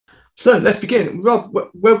So let's begin. Rob,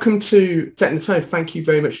 welcome to Setting the Tone. Thank you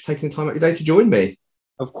very much for taking the time out of your day to join me.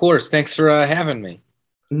 Of course. Thanks for having me.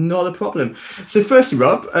 Not a problem. So firstly,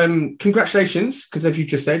 Rob, congratulations, because as you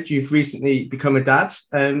just said, you've recently become a dad.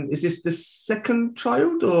 Is this the second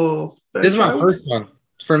child or third This is my child? first one.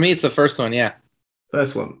 For me, it's the first one, yeah.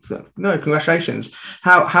 First one. So, no, congratulations.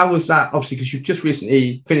 How was that? Obviously, because you've just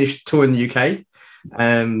recently finished touring the UK,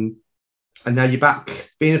 and now you're back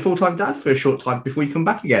being a full-time dad for a short time before you come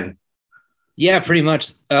back again. Yeah, pretty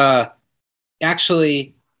much.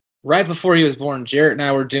 Actually, right before he was born, Jarrett and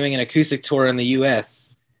I were doing an acoustic tour in the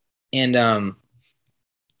US, and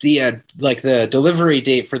the delivery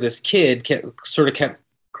date for this kid kept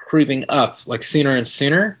creeping up, like sooner and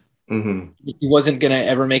sooner. Mm-hmm. He wasn't gonna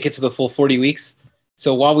ever make it to the full 40 weeks.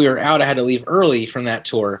 So while we were out, I had to leave early from that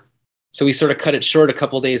tour. So we sort of cut it short a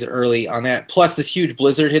couple days early on that. Plus, this huge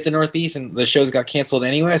blizzard hit the Northeast, and the shows got canceled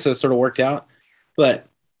anyway, so it sort of worked out. But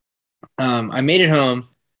I made it home.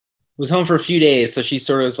 Was home for a few days, so she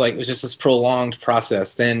sort of was like, it was just this prolonged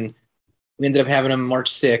process. Then we ended up having him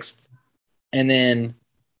March 6th. And then,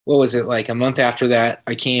 what was it, like a month after that,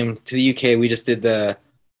 I came to the UK. We just did the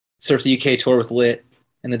Surf the UK tour with Lit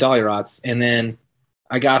and the Dolly Rots. And then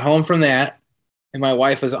I got home from that, and my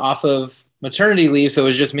wife was off of maternity leave, so it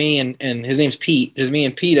was just me and his name's Pete, just me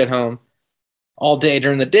and Pete at home all day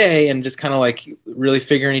during the day and just kind of like really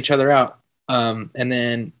figuring each other out. And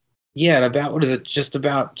then, yeah, just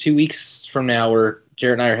about 2 weeks from now, where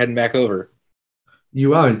Jarrett and I are heading back over.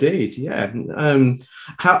 You are indeed, yeah.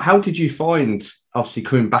 How did you find, obviously,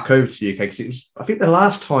 coming back over to the UK? Because I think the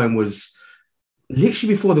last time was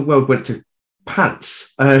literally before the world went to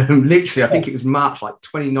pants. Literally, I think it was March, like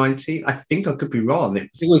 2019. I think I could be wrong. It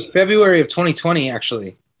was February of 2020,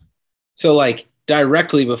 actually. So, like,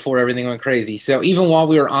 directly before everything went crazy. So even while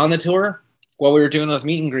we were on the tour, while we were doing those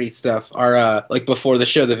meet and greet stuff, like before the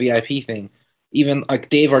show, the VIP thing, even like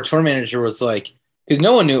Dave, our tour manager, was like, because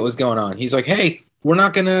no one knew what was going on. He's like, hey, it's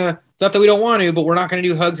not that we don't want to, but we're not going to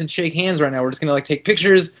do hugs and shake hands right now. We're just going to like take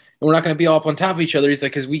pictures, and we're not going to be all up on top of each other. He's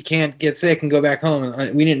like, because we can't get sick and go back home.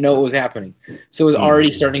 And we didn't know what was happening. So it was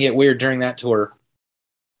already starting to get weird during that tour.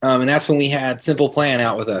 And that's when we had Simple Plan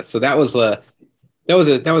out with us. So that was a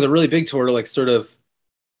really big tour to like sort of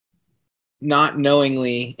not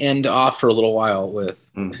knowingly end off for a little while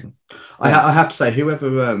with. I have to say,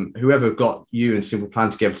 whoever got you and Simple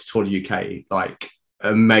Plan together to tour the UK, like,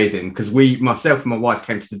 amazing, because myself and my wife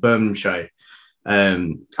came to the Birmingham show.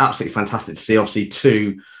 Absolutely fantastic to see, obviously,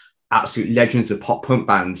 two absolute legends of pop punk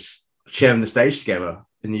bands sharing the stage together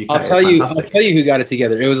in the UK. I'll tell you who got it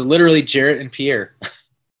together. It was literally Jarrett and Pierre.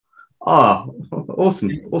 Oh, awesome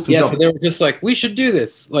Yeah, job. so they were just like, we should do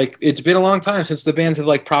this. Like, it's been a long time since the bands have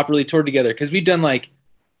like properly toured together, because we've done like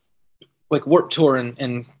Warped Tour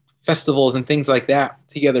and festivals and things like that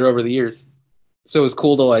together over the years. So it was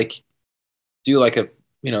cool to like do like a,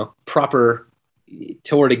 proper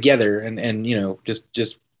tour together and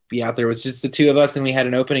just be out there. It was just the two of us, and we had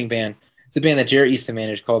an opening band. It's a band that Jarrett used to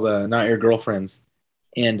manage called Not Your Girlfriends.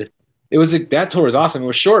 And that tour was awesome. It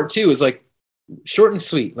was short too. It was like short and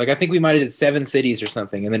sweet. Like, I think we might have did 7 cities or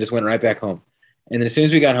something, and then just went right back home. And then as soon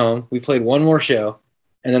as we got home, we played one more show,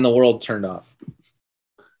 and then the world turned off.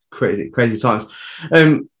 Crazy times.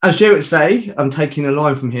 As Joe would say, I'm taking a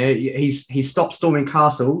line from here. He stopped storming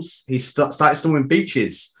castles. He started storming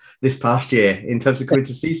beaches this past year in terms of coming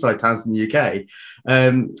to seaside towns in the UK.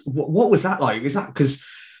 What was that like? Is that because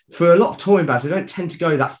for a lot of touring bands, we don't tend to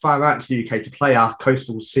go that far out to the UK to play our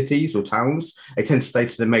coastal cities or towns. They tend to stay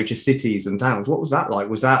to the major cities and towns. What was that like?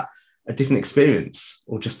 Was that a different experience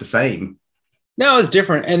or just the same? No, it was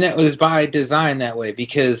different. And that was by design that way,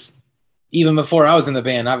 because even before I was in the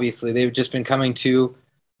band, obviously, they've just been coming to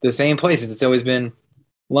the same places. It's always been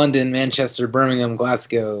London, Manchester, Birmingham,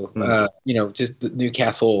 Glasgow, just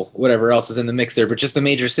Newcastle, whatever else is in the mix there, but just the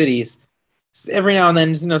major cities. Every now and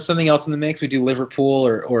then, something else in the mix. We do Liverpool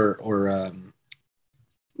or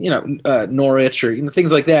Norwich or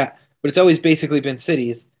things like that. But it's always basically been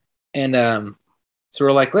cities. And so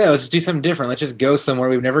we're like, let's just do something different. Let's just go somewhere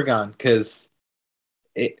we've never gone, because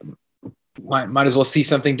it might as well see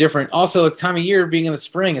something different. Also, at the time of year, being in the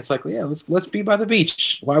spring, it's like, yeah, let's be by the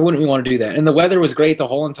beach. Why wouldn't we want to do that? And the weather was great the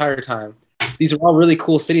whole entire time. These are all really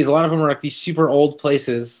cool cities. A lot of them are like these super old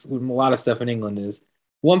places. A lot of stuff in England is.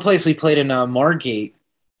 One place we played in Margate,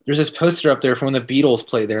 there's this poster up there from when the Beatles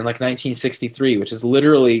played there in like 1963, which is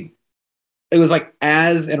literally, it was like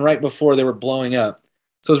as and right before they were blowing up.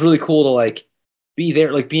 So it was really cool to like be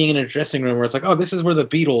there, like being in a dressing room where it's like, oh, this is where the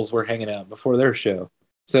Beatles were hanging out before their show.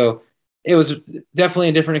 So it was definitely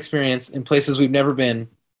a different experience in places we've never been,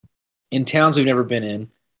 in towns we've never been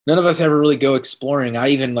in. none of us ever really go exploring. I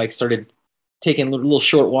even like started taking little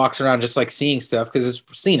short walks around, just like seeing stuff because it's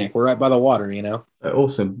scenic. We're right by the water, you know.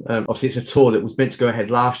 Awesome. Obviously, it's a tour that was meant to go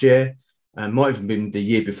ahead last year, and might have even been the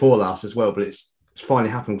year before last as well. But it's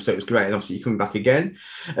finally happened, so it was great. And obviously, you're coming back again.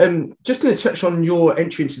 Just going to touch on your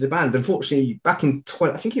entry into the band. Unfortunately, back in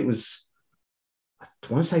I think it was, I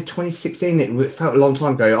want to say 2016. It felt a long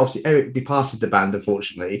time ago. Obviously, Eric departed the band,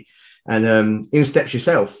 unfortunately, and in steps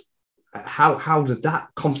yourself. How did that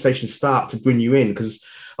conversation start to bring you in? Because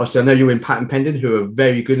obviously, I know you're in Patent Pending, who are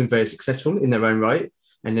very good and very successful in their own right.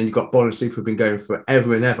 And then you've got Bottom Soup, who've been going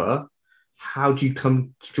forever and ever. How do you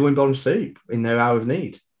come to join Bottom Soup in their hour of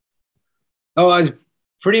need? Oh, I was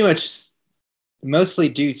pretty much mostly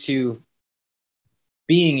due to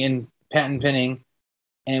being in Patent Pending,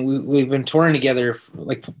 and we've been touring together.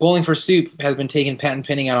 Like Bowling for Soup has been taking Patent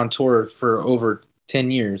Pending out on tour for over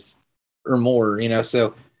 10 years or more, you know.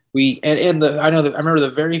 So I remember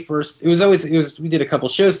the very first. We did a couple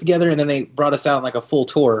shows together, and then they brought us out on like a full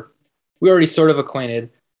tour. We were already sort of acquainted.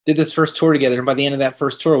 Did this first tour together, and by the end of that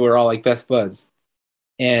first tour, we were all like best buds,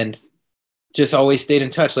 and just always stayed in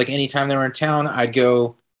touch. Like anytime they were in town, I'd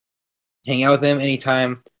go hang out with them.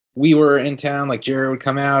 Anytime we were in town, like Jared would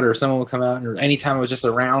come out or someone would come out, or anytime I was just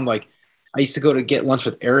around, like I used to go to get lunch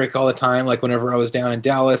with Eric all the time, like whenever I was down in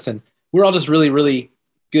Dallas, and we're all just really, really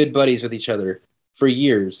good buddies with each other for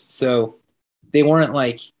years. So they weren't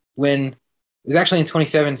like, when it was actually in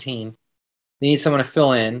 2017, they need someone to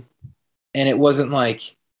fill in, and it wasn't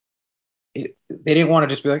like, they didn't want to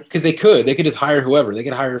just be like, because they could just hire whoever. They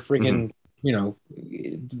could hire freaking, you know,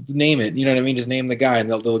 name it, you know what I mean? Just name the guy and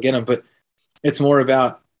they'll get him. But it's more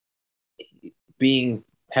about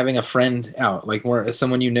having a friend out, like more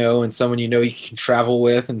someone you know, and someone you know you can travel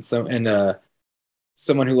with, and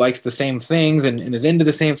someone who likes the same things and is into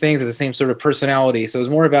the same things, has the same sort of personality. So it was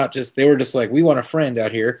more about they were just like, we want a friend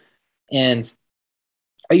out here. And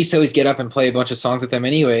I used to always get up and play a bunch of songs with them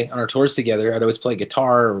anyway on our tours together. I'd always play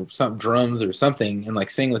guitar or some drums or something and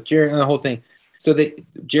like sing with Jarrett and the whole thing. So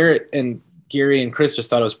Jarrett and Gary and Chris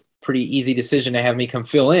just thought it was a pretty easy decision to have me come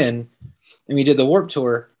fill in. And we did the Warped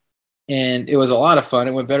Tour, and it was a lot of fun.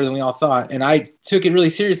 It went better than we all thought. And I took it really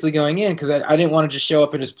seriously going in, because I didn't want to just show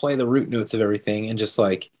up and just play the root notes of everything and just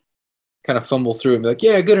like kind of fumble through and be like,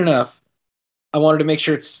 yeah, good enough. I wanted to make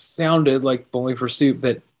sure it sounded like Bowling for Soup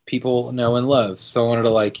that people know and love. So I wanted to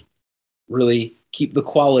like really keep the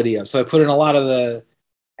quality up. So I put in a lot of the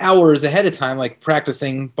hours ahead of time, like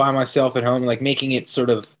practicing by myself at home, like making it sort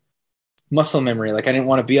of muscle memory. Like I didn't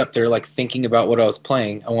want to be up there like thinking about what I was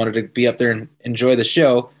playing. I wanted to be up there and enjoy the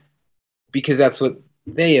show, because that's what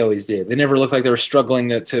they always did. They never looked like they were struggling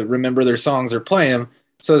to remember their songs or play them.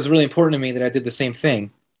 So it was really important to me that I did the same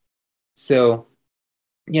thing. So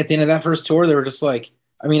yeah, at the end of that first tour, they were just like,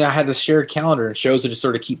 I mean, I had this shared calendar, and shows would just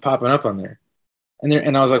sort of keep popping up on there.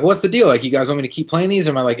 And I was like, what's the deal? Like, you guys want me to keep playing these?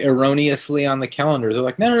 Or am I like erroneously on the calendar? They're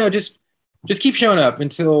like, no, just keep showing up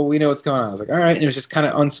until we know what's going on. I was like, all right. And it was just kind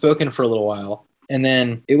of unspoken for a little while. And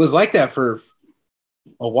then it was like that for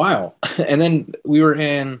a while. And then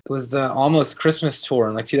it was the Almost Christmas tour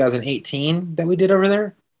in like 2018 that we did over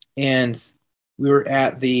there. And we were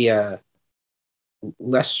at the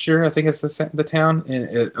Leicester, I think it's the town,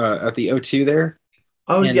 at the O2 there.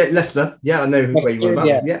 Oh, and, yeah, Leicester. Yeah, I know where you were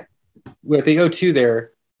about. Yeah. We're at the O2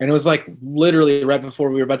 there, and it was like literally right before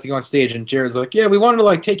we were about to go on stage, and Jared's like, yeah, we wanted to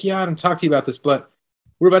like take you out and talk to you about this, but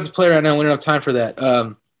we're about to play right now. We don't have time for that.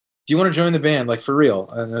 Do you want to join the band, like for real?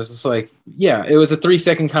 And I was just like, yeah. It was a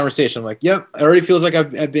 3-second conversation. I'm like, yep, it already feels like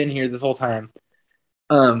I've been here this whole time.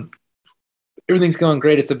 Everything's going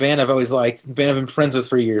great. It's a band I've always liked, a band I've been friends with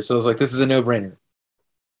for years. So I was like, this is a no-brainer,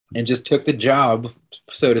 and just took the job,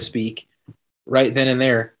 so to speak, right then and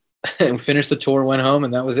there, and finished the tour, went home,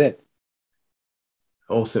 and that was it.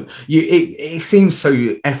 Awesome. It seems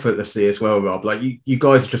so effortlessly as well, Rob. Like you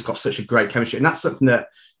guys have just got such a great chemistry, and that's something that,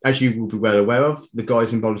 as you will be well aware of, the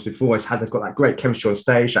guys in Bottom Soup have always had. They've got that great chemistry on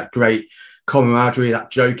stage, that great camaraderie,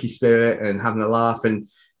 that jokey spirit, and having a laugh, and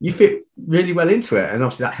you fit really well into it. And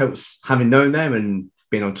obviously that helps, having known them and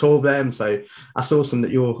being on tour with them. So that's awesome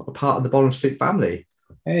that you're a part of the Bottom Soup family.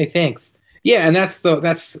 Hey, thanks. Yeah, and I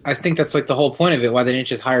think that's like the whole point of it. Why they didn't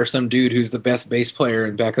just hire some dude who's the best bass player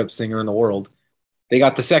and backup singer in the world. They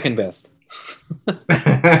got the second best.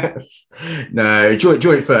 No,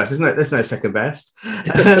 joint first. There's no second best.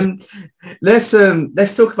 Let's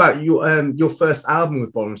talk about your first album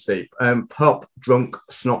with Bottom Soup, Pop Drunk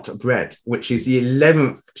Snot Bread, which is the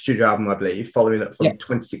 11th studio album, I believe, following up from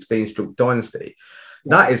 2016's Drunk Dynasty. Yes.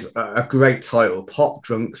 That is a great title, Pop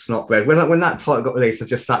Drunk Snot Bread. When that title got released, I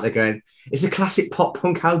just sat there going, it's a classic pop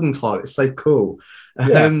punk album title. It's so cool.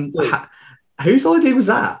 Yeah, Whose idea was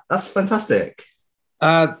that? That's fantastic.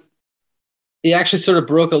 It actually sort of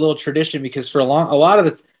broke a little tradition because for a lot of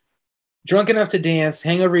the Drunk Enough to Dance,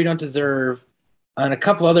 Hangover You Don't Deserve, and a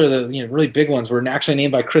couple other really big ones were actually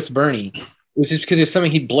named by Chris Burney, which is because it was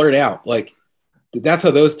something he'd blurt out. Like that's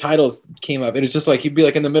how those titles came up. It was just like he'd be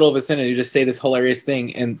like in the middle of a sentence, you just say this hilarious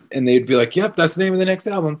thing, and they'd be like, "Yep, that's the name of the next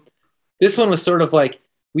album." This one was sort of like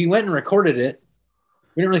we went and recorded it.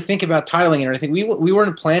 We didn't really think about titling it or anything. We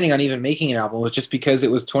weren't planning on even making an album. It was just because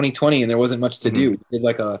it was 2020 and there wasn't much to do. We did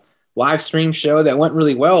like a live stream show that went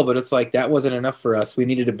really well, but it's like that wasn't enough for us. We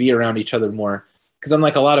needed to be around each other more because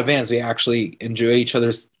unlike a lot of bands, we actually enjoy each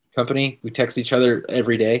other's company. We text each other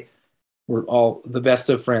every day. We're all the best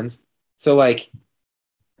of friends. So like,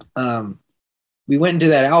 we went and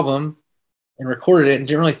did that album and recorded it and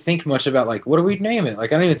didn't really think much about like, what do we name it?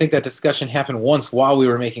 Like, I don't even think that discussion happened once while we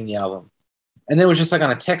were making the album. And then it was just like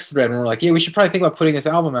on a text thread and we're like, yeah, we should probably think about putting this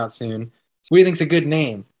album out soon. What do you think's a good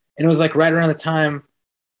name? And it was like right around the time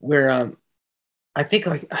where I think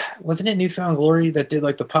like, wasn't it New Found Glory that did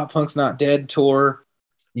like the Pop Punk's Not Dead tour?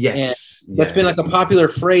 Yes. And that's been like a popular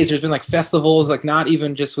phrase. There's been like festivals, like not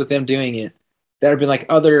even just with them doing it. There have been like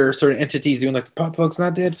other sort of entities doing like the Pop Punk's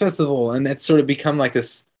Not Dead festival. And that's sort of become like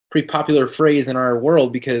this pretty popular phrase in our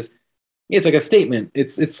world because it's like a statement.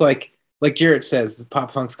 It's like Jarrett says,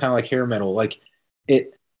 pop punk's kind of like hair metal. Like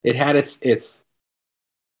it had its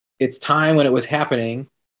time when it was happening,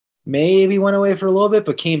 maybe went away for a little bit,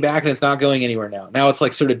 but came back and it's not going anywhere now. Now it's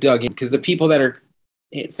like sort of dug in because the people that are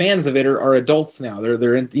fans of it are adults now.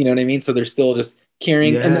 They're in, you know what I mean? So they're still just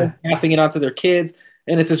carrying and they're passing it on to their kids.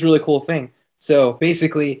 And it's this really cool thing. So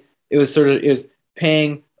basically it was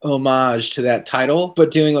paying homage to that title, but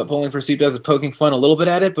doing what Bowling for Soup does is poking fun a little bit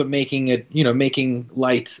at it, but making it, making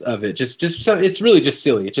light of it. Just it's really just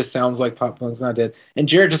silly. It just sounds like Pop Punk's Not Dead. And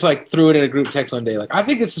Jared just like threw it in a group text one day, like, I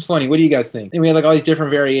think this is funny. What do you guys think? And we had like all these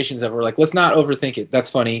different variations of it. We're like, let's not overthink it. That's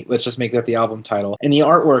funny. Let's just make that the album title. And the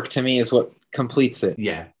artwork to me is what completes it.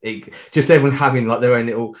 Yeah, just everyone having like their own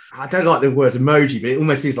little, I don't like the word emoji, but it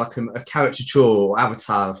almost is like a caricature or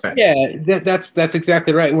avatar effect. Yeah, that's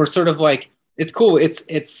exactly right. We're sort of like, it's cool. It's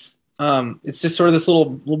just sort of this little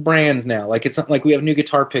brand now. Like it's not like we have new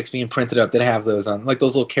guitar picks being printed up that have those on, like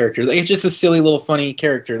those little characters. Like, it's just a silly little funny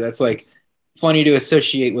character that's like funny to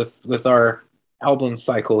associate with our album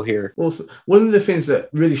cycle here. Also, one of the things that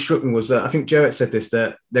really struck me was that I think Jarrett said this,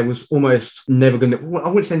 that there was almost never going to, I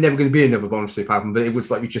wouldn't say never going to be another Bowling for Soup album, but it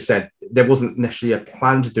was like you just said, there wasn't necessarily a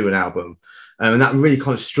plan to do an album. And that really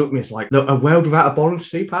kind of struck me as like, a world without a Bowling for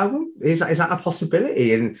Soup album? Is that a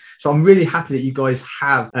possibility? And so I'm really happy that you guys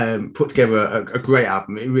have put together a great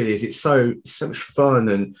album. It really is. It's so much fun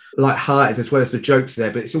and light-hearted as well as the jokes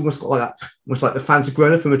there, but it's almost got like that, almost like the fans have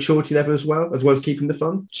grown up a maturity level as well as keeping the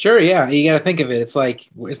fun. Sure, yeah. You got to think of it. It's like,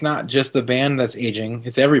 it's not just the band that's aging,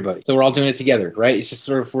 it's everybody. So we're all doing it together, right? It's just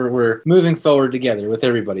sort of, we're moving forward together with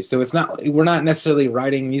everybody. So it's not, we're not necessarily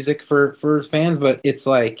writing music for fans, but it's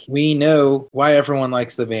like, we know why everyone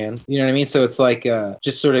likes the band. You know what I mean? So it's like,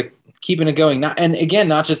 just sort of keeping it going. Not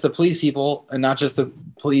just to please people and not just to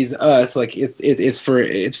please us. Like it's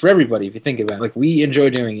for everybody. If you think about it, like we enjoy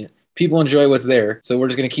doing it. People enjoy what's there, so we're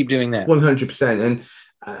just going to keep doing that. 100%. And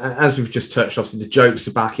as we've just touched, obviously the jokes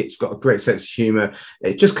are back. It's got a great sense of humor.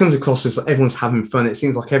 It just comes across as everyone's having fun. It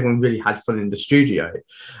seems like everyone really had fun in the studio.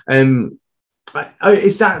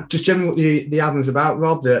 Is that just generally what the album's about,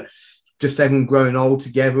 Rob? That just everyone growing old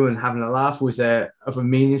together and having a laugh? Or is there other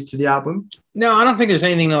meanings to the album? No, I don't think there's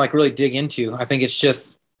anything to like really dig into. I think it's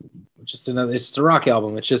just another. It's a rock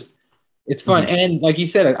album. It's fun. Mm-hmm. And like you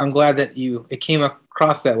said, I'm glad that it came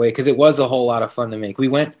across that way because it was a whole lot of fun to make. We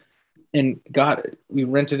went and we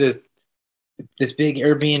rented this big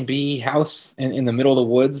Airbnb house in the middle of the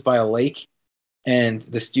woods by a lake. And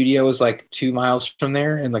the studio was like 2 miles from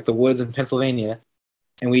there in like the woods in Pennsylvania.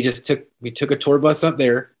 And we took a tour bus up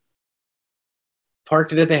there,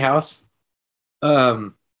 parked it at the house,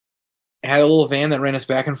 had a little van that ran us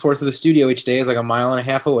back and forth to the studio each day. It's like 1.5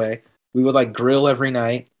 miles away. We would like grill every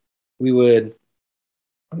night. We would,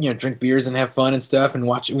 drink beers and have fun and stuff and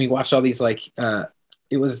watch. We watched all these like,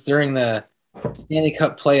 it was during the Stanley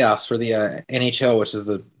Cup playoffs for the NHL, which is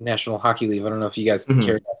the National Hockey League. I don't know if you guys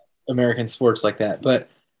care about American sports like that, but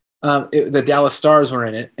the Dallas Stars were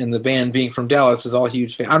in it, and the band being from Dallas is all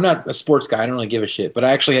huge fan. I'm not a sports guy. I don't really give a shit, but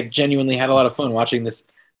I actually genuinely had a lot of fun watching the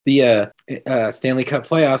Stanley Cup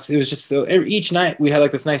playoffs. It was just so each night we had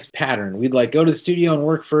like this nice pattern. We'd like go to the studio and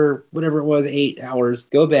work for whatever it was, 8 hours,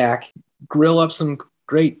 go back, grill up some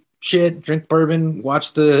great shit, drink bourbon,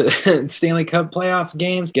 watch the Stanley Cup playoffs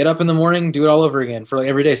games, get up in the morning, do it all over again for like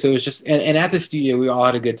every day. So it was just, and at the studio, we all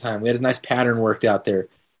had a good time. We had a nice pattern worked out there.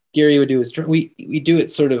 Gary would do his we do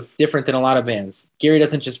it sort of different than a lot of bands. Gary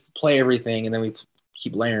doesn't just play everything and then we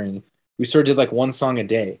keep layering. We sort of did like one song a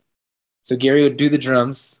day. So Gary would do the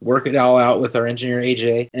drums, work it all out with our engineer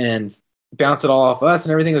AJ, and bounce it all off us,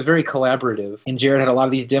 and everything was very collaborative. And Jared had a lot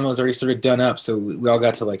of these demos already sort of done up, so we all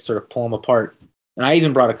got to like sort of pull them apart. And I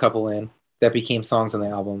even brought a couple in that became songs on the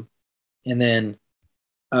album. And then,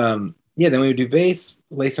 then we would do bass,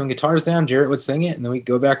 lay some guitars down, Jarrett would sing it, and then we'd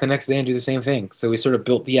go back the next day and do the same thing. So we sort of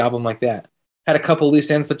built the album like that. Had a couple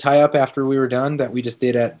loose ends to tie up after we were done that we just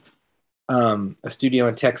did at a studio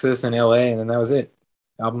in Texas and LA, and then that was it.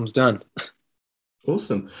 Album's done.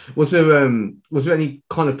 Awesome. Was there any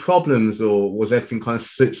kind of problems, or was everything kind of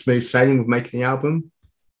smooth sailing with making the album?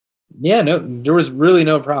 Yeah, no, there was really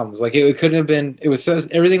no problems. Like it couldn't have been. It was so,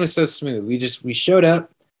 everything was so smooth. We showed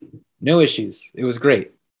up, no issues. It was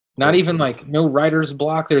great. Not even like no writer's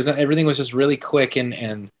block. Everything was just really quick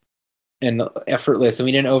and effortless, and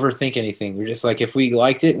we didn't overthink anything. We were just like, if we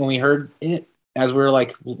liked it when we heard it, as we were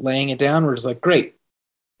like laying it down, we're just like, great,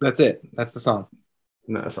 that's it. That's the song.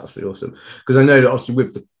 No, that's absolutely awesome. Because I know that obviously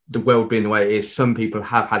with the world being the way it is, some people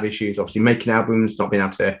have had issues, obviously making albums, not being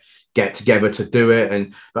able to get together to do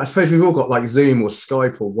it. But I suppose we've all got like Zoom or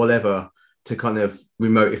Skype or whatever to kind of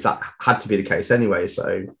remote if that had to be the case anyway.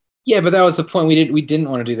 So yeah, but that was the point. We didn't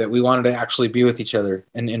want to do that. We wanted to actually be with each other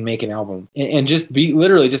and make an album and just be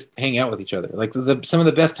literally just hang out with each other. Like some of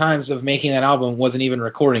the best times of making that album wasn't even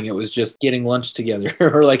recording. It was just getting lunch together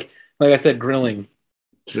or like I said, grilling.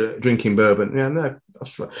 Drinking bourbon. Yeah, no.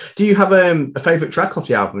 Do you have a favorite track off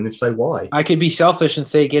the album, and if so, why? I could be selfish and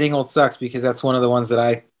say "Getting Old Sucks" because that's one of the ones that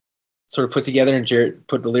I sort of put together and Jarrett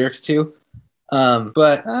put the lyrics to.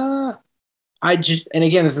 But I just, and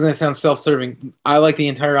again, this is going to sound self-serving. I like the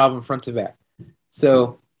entire album front to back.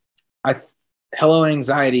 So, "Hello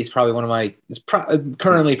Anxiety" is probably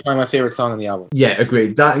currently probably my favorite song on the album. Yeah,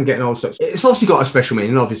 agreed. That and "Getting Old Sucks." It's obviously got a special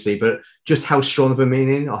meaning, obviously, but just how strong of a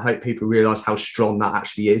meaning. I hope people realise how strong that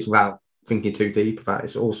actually is without thinking too deep about it.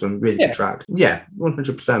 It's awesome, really good track. Yeah,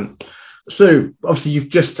 100%. So obviously you've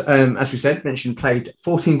just, as we said, mentioned played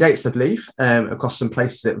 14 dates, I believe, across some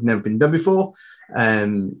places that have never been done before.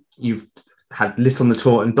 You've had Lit on the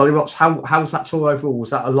tour and Dolly Rocks. How was that tour overall?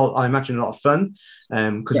 Was that a lot? I imagine a lot of fun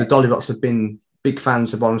because the Dolly Rocks have been big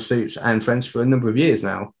fans of Bottom Suits and friends for a number of years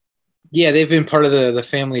now. Yeah, they've been part of the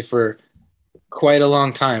family for quite a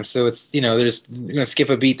long time. So it's, you're going to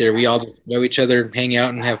skip a beat there. We all just know each other, hang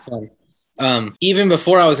out, and have fun. Even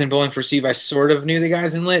before I was in Bowling for Soup, I sort of knew the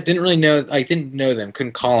guys in Lit. Didn't know them,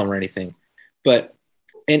 couldn't call them or anything. But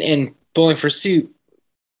and Bowling for Soup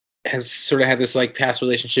has sort of had this like past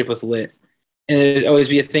relationship with Lit. And it'd always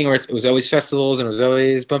be a thing where it was always festivals and it was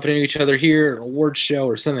always bumping into each other here, an award show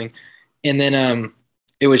or something. And then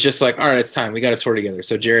it was just like, all right, it's time. We got a tour together.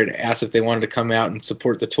 So Jared asked if they wanted to come out and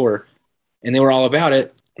support the tour. And they were all about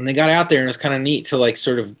it. And they got out there and it was kind of neat to like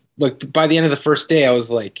sort of like by the end of the first day, I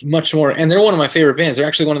was like much more, and they're one of my favorite bands. They're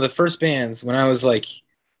actually one of the first bands when I was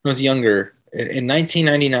younger in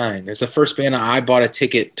 1999. It's the first band I bought a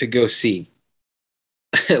ticket to go see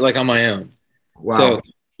like on my own. Wow. So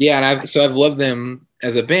yeah. And I've loved them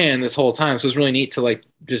as a band this whole time. So it's really neat to like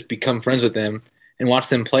just become friends with them and watch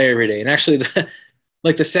them play every day. And actually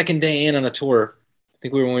the second day in on the tour, I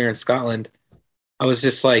think when we were in Scotland, I was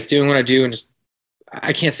just like doing what I do and just,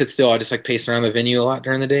 I can't sit still. I just like pace around the venue a lot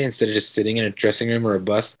during the day instead of just sitting in a dressing room or a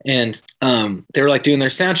bus. And they were like doing their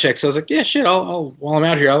sound check. So I was like, yeah, shit, I'll while I'm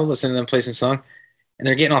out here, I'll listen to them play some song. And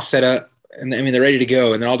they're getting all set up. And I mean, they're ready to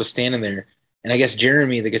go. And they're all just standing there. And I guess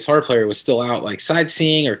Jeremy, the guitar player, was still out like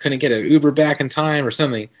sightseeing or couldn't get an Uber back in time or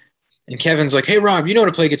something. And Kevin's like, hey, Rob, you know how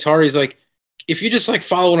to play guitar? He's like, if you just like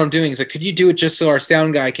follow what I'm doing, he's like, could you do it just so our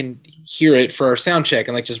sound guy can hear it for our sound check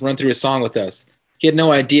and like just run through a song with us? He had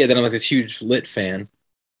no idea that I'm like this huge Lit fan.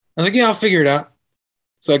 I was like, yeah, I'll figure it out.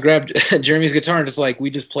 So I grabbed Jeremy's guitar and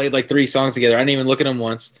we just played like 3 songs together. I didn't even look at him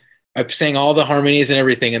once. I sang all the harmonies and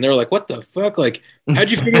everything. And they were like, what the fuck? Like,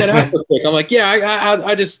 how'd you figure that out so quick? I'm like, yeah,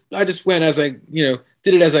 I just went as I, did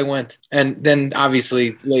it as I went. And then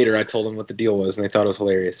obviously later I told them what the deal was and they thought it was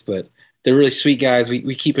hilarious, but they're really sweet guys.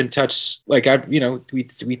 We keep in touch. Like we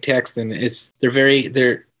text and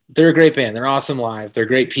they're a great band. They're awesome live. They're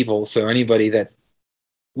great people. So anybody that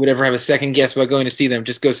would ever have a second guess about going to see them,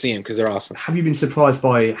 just go see them because they're awesome. Have you been surprised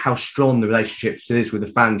by how strong the relationship still is with the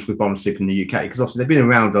fans with Bottom Soup in the UK? Because obviously they've been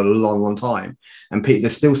around a long, long time and they're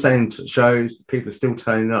still selling shows, people are still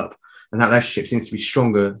turning up, and that relationship seems to be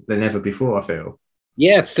stronger than ever before, I feel.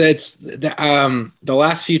 Yeah, it's the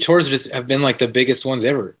last few tours have been like the biggest ones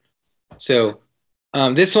ever. So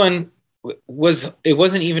this one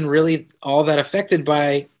wasn't even really all that affected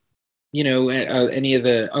by any of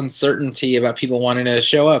the uncertainty about people wanting to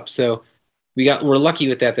show up. So we're lucky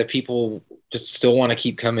with that people just still want to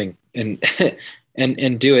keep coming and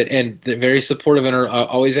and do it, and they're very supportive and are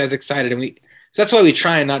always as excited. And so that's why we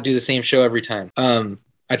try and not do the same show every time.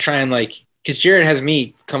 I try and because Jared has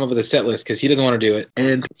me come up with a set list because he doesn't want to do it,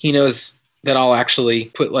 and he knows that I'll actually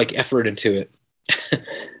put effort into it.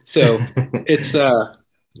 So it's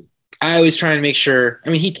I always try and make sure. I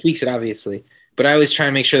mean, he tweaks it obviously, but I always try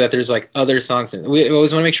and make sure that there's other songs. We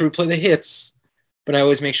always want to make sure we play the hits, but I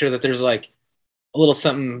always make sure that there's a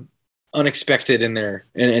little unexpected in there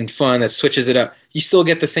and fun that switches it up. You still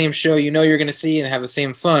get the same show you're going to see and have the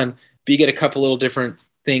same fun, but you get a couple little different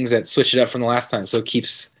things that switch it up from the last time. So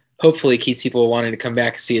it hopefully keeps people wanting to come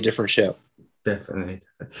back and see a different show. Definitely.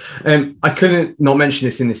 I couldn't not mention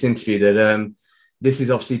this in this interview that this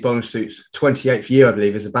is obviously Bowling Suit's 28th year, I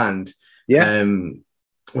believe, as a band. Yeah.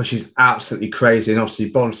 Which is absolutely crazy. And obviously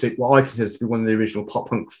Bowling Suit, what I consider to be one of the original pop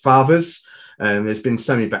punk fathers. There's been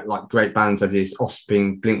so many great bands over the years,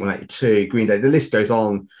 Offspring, Blink-182, Green Day, the list goes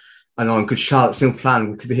on and on. Good Charlotte, Simple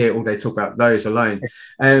Plan, we could be here all day talk about those alone.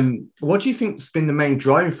 What do you think's been the main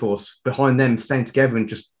driving force behind them staying together and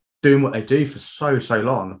just doing what they do for so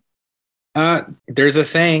long? There's a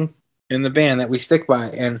saying in the band that we stick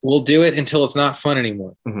by, and we'll do it until it's not fun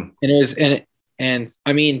anymore. Mm-hmm. And it was, and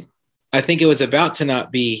I mean, I think it was about to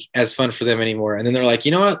not be as fun for them anymore. And then they're like,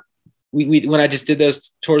 you know what? We when I just did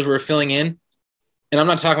those tours, we were filling in, and I'm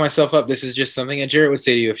not talking myself up. This is just something that Jarrett would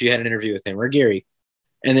say to you if you had an interview with him, or Gary.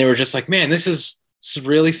 And they were just like, man, this is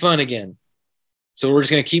really fun again. So we're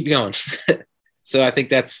just going to keep going. So I think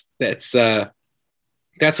that's what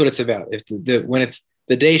it's about. If when it's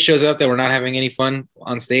the day shows up that we're not having any fun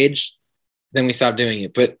on stage, then we stop doing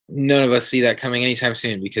it. But none of us see that coming anytime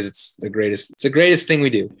soon because it's the greatest thing we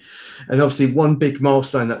do. And obviously one big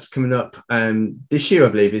milestone that's coming up this year, I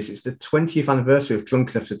believe, is it's the 20th anniversary of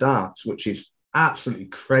Drunk Enough to Dance, which is absolutely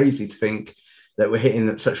crazy to think that we're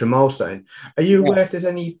hitting such a milestone. Are you aware if there's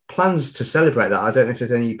any plans to celebrate that? I don't know if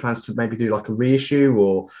there's any plans to maybe do a reissue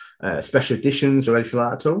or special editions or anything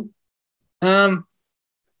like that at all.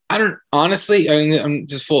 I don't, honestly, I'm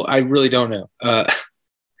just full. I really don't know.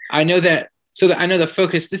 I know that. So I know the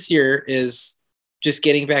focus this year is just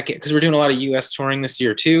getting back because we're doing a lot of US touring this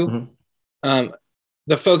year too. Mm-hmm.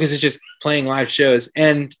 The focus is just playing live shows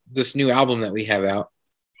and this new album that we have out.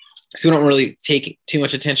 So we don't really take too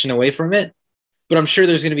much attention away from it, but I'm sure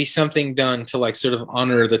there's going to be something done to sort of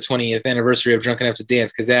honor the 20th anniversary of Drunk Enough to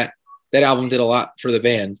Dance. Cause that album did a lot for the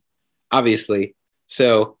band, obviously.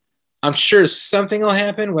 So I'm sure something will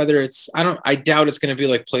happen, whether it's, I doubt it's going to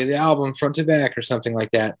be play the album front to back or something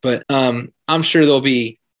like that. But I'm sure there'll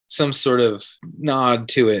be some sort of nod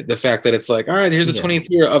to it. The fact that it's all right, here's the 20th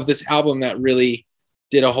year of this album that really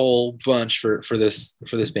did a whole bunch for this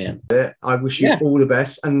band. I wish you all the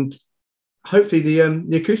best. And hopefully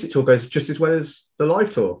the acoustic tour goes just as well as the live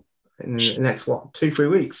tour in the next, 2-3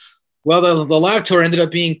 weeks. Well, the live tour ended up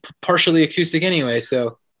being partially acoustic anyway,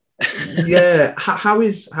 so. Yeah, how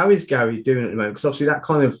is Gary doing at the moment? Because obviously that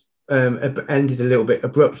kind of ended a little bit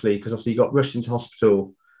abruptly because obviously he got rushed into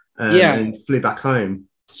hospital and flew back home.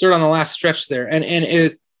 Sort of on the last stretch there, and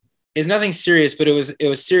it was nothing serious, but it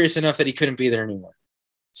was serious enough that he couldn't be there anymore.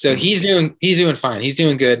 So he's doing fine. He's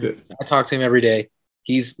doing good. I talk to him every day.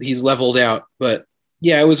 He's leveled out, but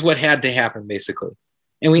yeah, it was what had to happen basically,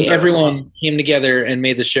 and everyone came together and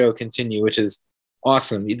made the show continue, which is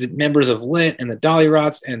awesome. The members of Lit and the Dolly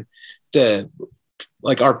Rots and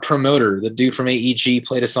our promoter, the dude from AEG,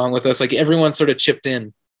 played a song with us. Everyone sort of chipped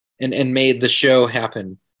in and made the show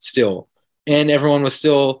happen still. And everyone was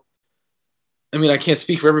still, I can't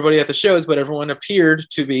speak for everybody at the shows, but everyone appeared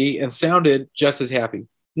to be and sounded just as happy.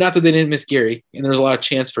 Not that they didn't miss Gary, and there was a lot of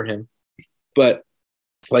chance for him, but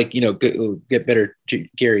get better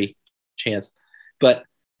Gary chance. But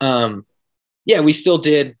we still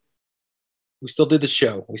did the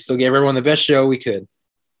show. We still gave everyone the best show we could.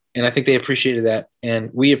 And I think they appreciated that. And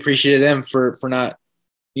we appreciated them for not,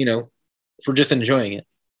 for just enjoying it.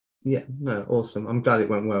 Yeah, no, awesome. I'm glad it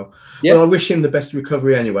went well. Yeah. Well, I wish him the best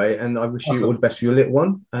recovery anyway. And I wish you all the best for your little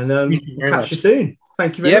one. And catch you soon.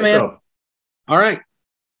 Thank you very much, Rob. All right.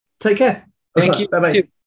 Take care. Thank you. Bye-bye.